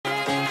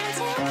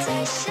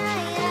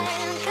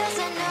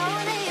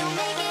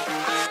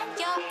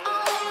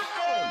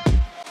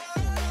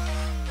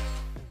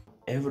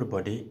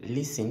everybody,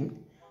 listen.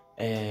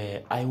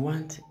 I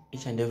want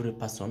each and every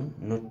person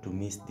not to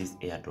miss this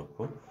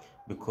airdrop,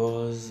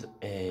 because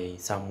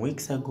some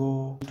weeks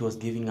ago it was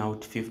giving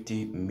out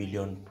 50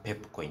 million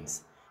PEP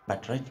coins,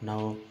 but right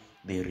now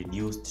they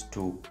reduced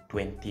to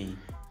 20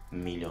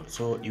 million.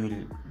 So you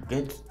will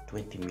get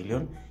 20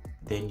 million,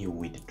 then you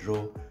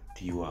withdraw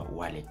to your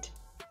wallet.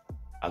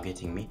 Are you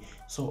getting me?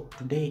 So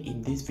today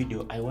in this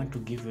video I want to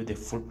give you the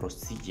full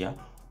procedure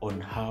on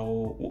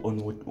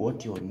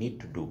what you need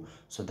to do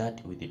so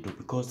that we do,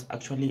 because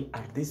actually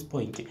at this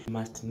point you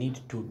must need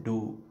to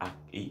do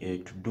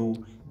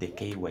the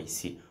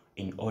KYC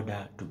in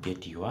order to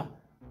get your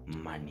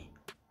money.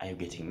 Are you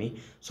getting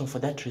me? So for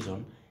that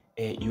reason,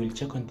 you will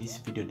check on this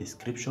video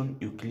description,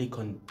 you click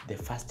on the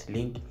first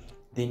link,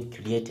 then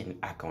create an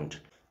account.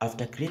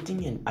 After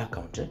creating an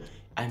account,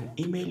 an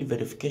email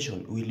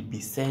verification will be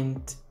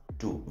sent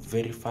to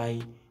verify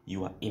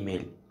your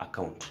email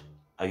account.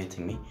 Are you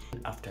getting me?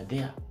 After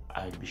there,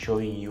 I'll be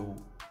showing you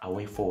a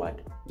way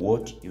forward,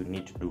 what you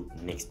need to do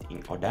next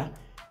in order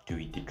to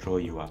withdraw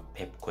your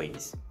PEP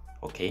coins.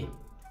 Okay,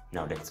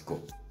 now let's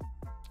go.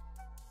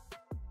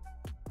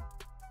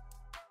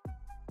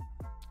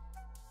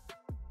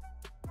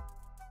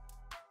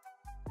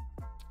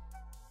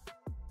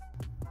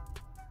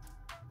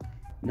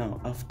 Now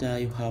after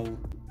you have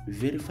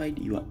verified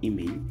your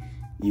email,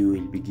 you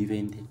will be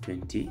given the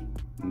 20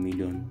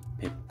 million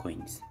PEP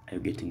coins. Are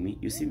you getting me?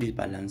 You see this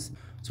balance.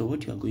 So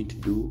what you are going to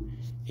do,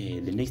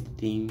 the next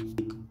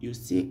thing, you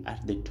see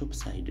at the top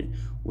side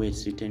where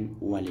it's written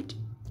wallet,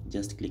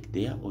 just click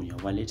there on your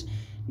wallet.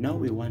 Now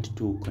we want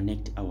to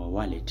connect our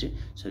wallet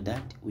so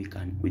that we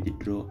can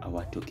withdraw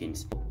our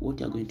tokens. What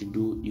you are going to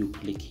do, you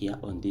click here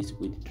on this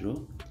withdraw.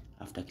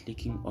 After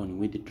clicking on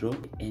withdraw,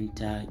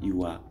 enter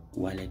your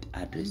wallet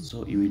address.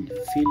 So you will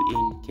fill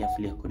in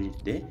carefully according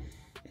to the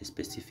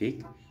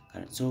specific.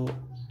 So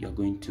you're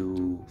going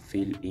to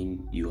fill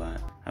in your,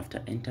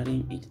 after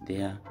entering it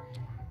there,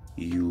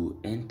 you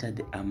enter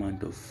the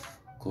amount of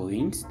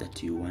coins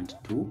that you want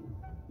to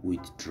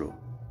withdraw.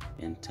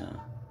 Enter.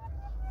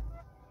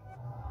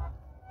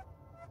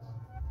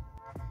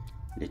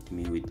 Let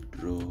me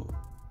withdraw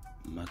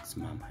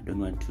maximum. I don't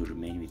want to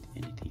remain with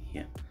anything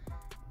here.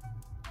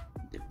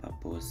 The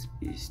purpose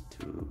is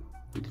to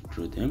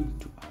withdraw them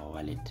to our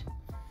wallet.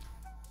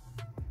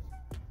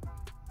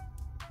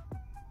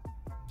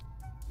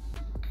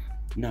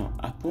 Now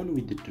upon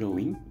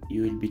withdrawing,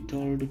 you will be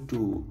told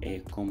to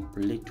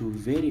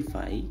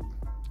verify.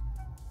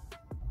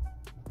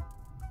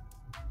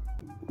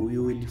 We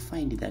will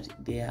find that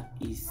there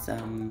is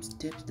some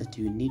steps that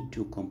you need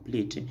to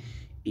complete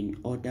in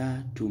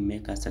order to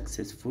make a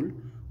successful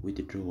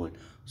withdrawal.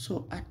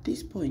 So at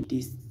this point, it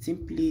is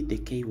simply the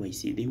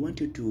KYC. They want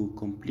you to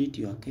complete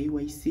your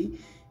KYC,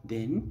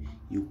 then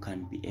you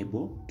can be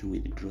able to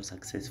withdraw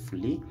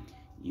successfully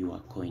your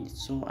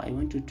coins. So I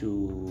want you to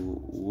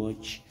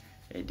watch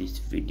this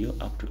video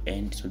up to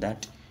end so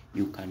that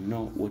you can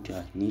know what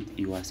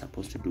you are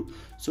supposed to do.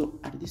 So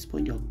at this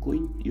point, you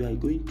are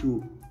going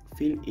to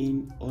fill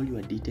in all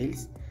your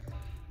details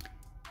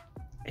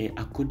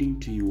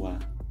according to your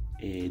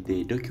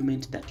the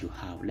document that you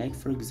have. Like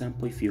for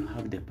example, if you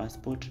have the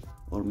passport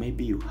or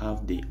maybe you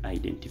have the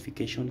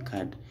identification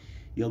card,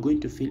 you are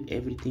going to fill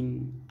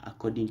everything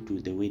according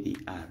to the way they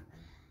are.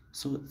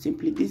 So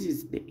simply this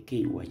is the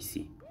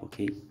KYC.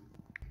 Okay,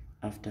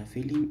 after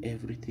filling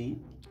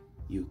everything,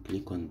 you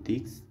click on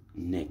this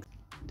next,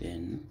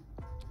 then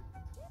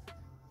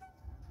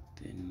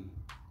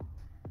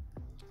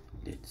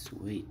let's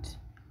wait.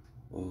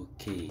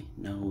 Okay,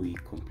 now we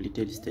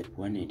completed step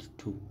 1 and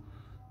 2.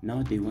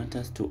 Now they want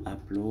us to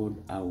upload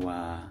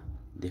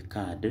the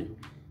card,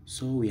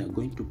 so we are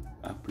going to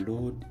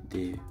upload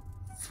the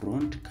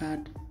front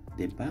card,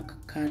 the back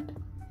card.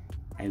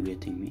 Are you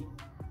getting me?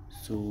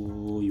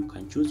 So you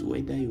can choose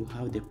whether you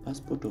have the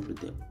passport or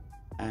the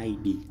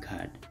ID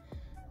card.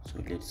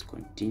 So let's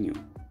continue.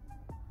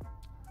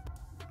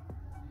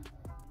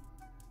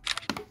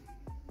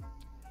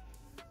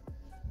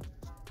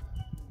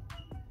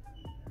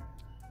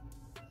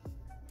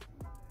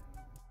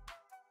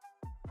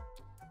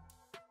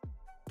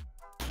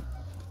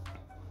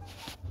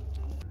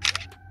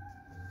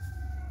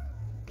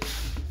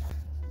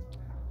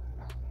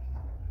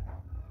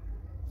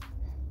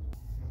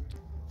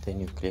 Then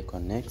you click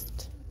on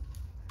next.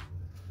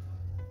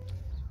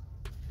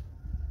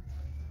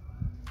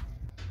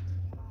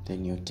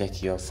 Then you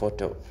take your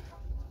photo.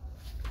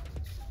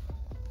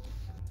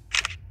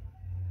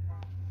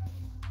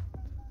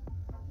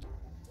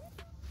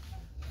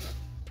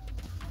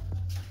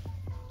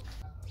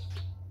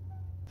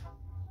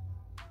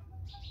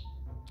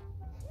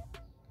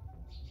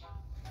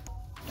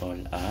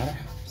 All are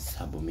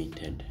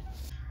submitted.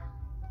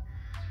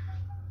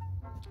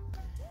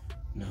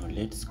 Now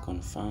let's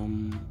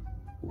confirm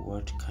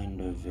what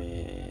kind of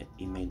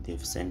email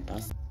they've sent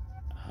us.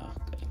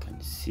 I can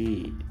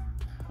see.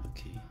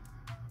 Okay.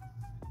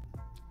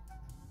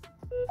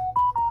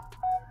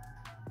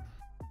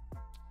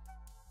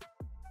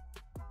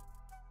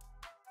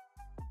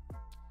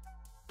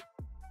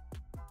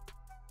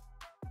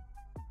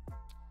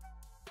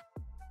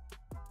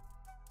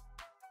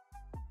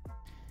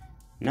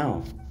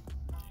 Now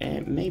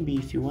maybe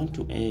if you want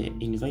to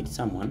invite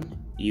someone,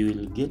 you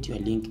will get your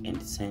link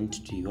and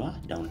send to your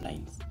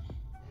downlines.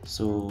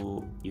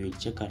 So you will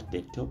check at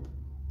the top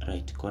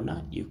right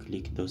corner, you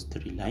click those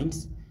 3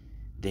 lines,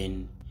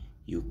 then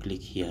you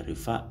click here,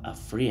 refer a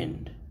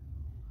friend,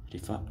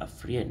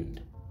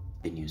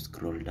 then you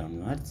scroll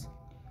downwards,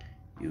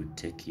 you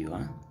take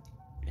your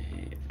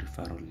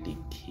referral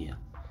link here.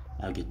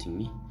 Are you getting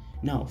me?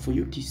 Now for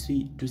you to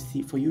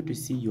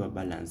see your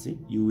balance,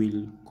 you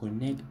will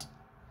connect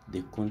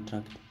the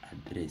contract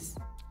address.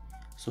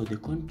 So the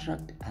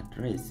contract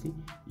address,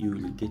 you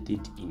will get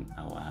it in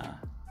our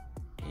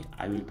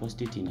I will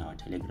post it in our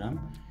Telegram.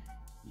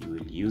 You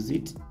will use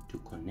it to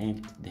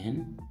connect,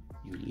 then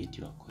you will get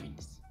your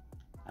coins.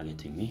 Are you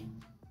getting me?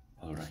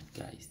 Alright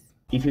guys,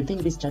 if you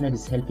think this channel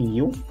is helping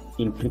you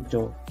in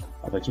crypto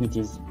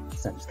opportunities,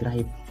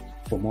 subscribe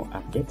for more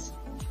updates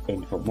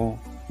and for more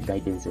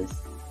guidances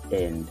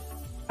and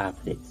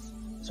updates.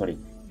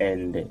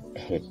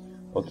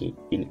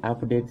 In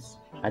updates,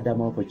 other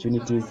more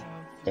opportunities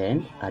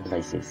and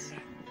advices.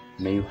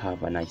 May you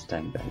have a nice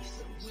time,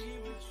 guys.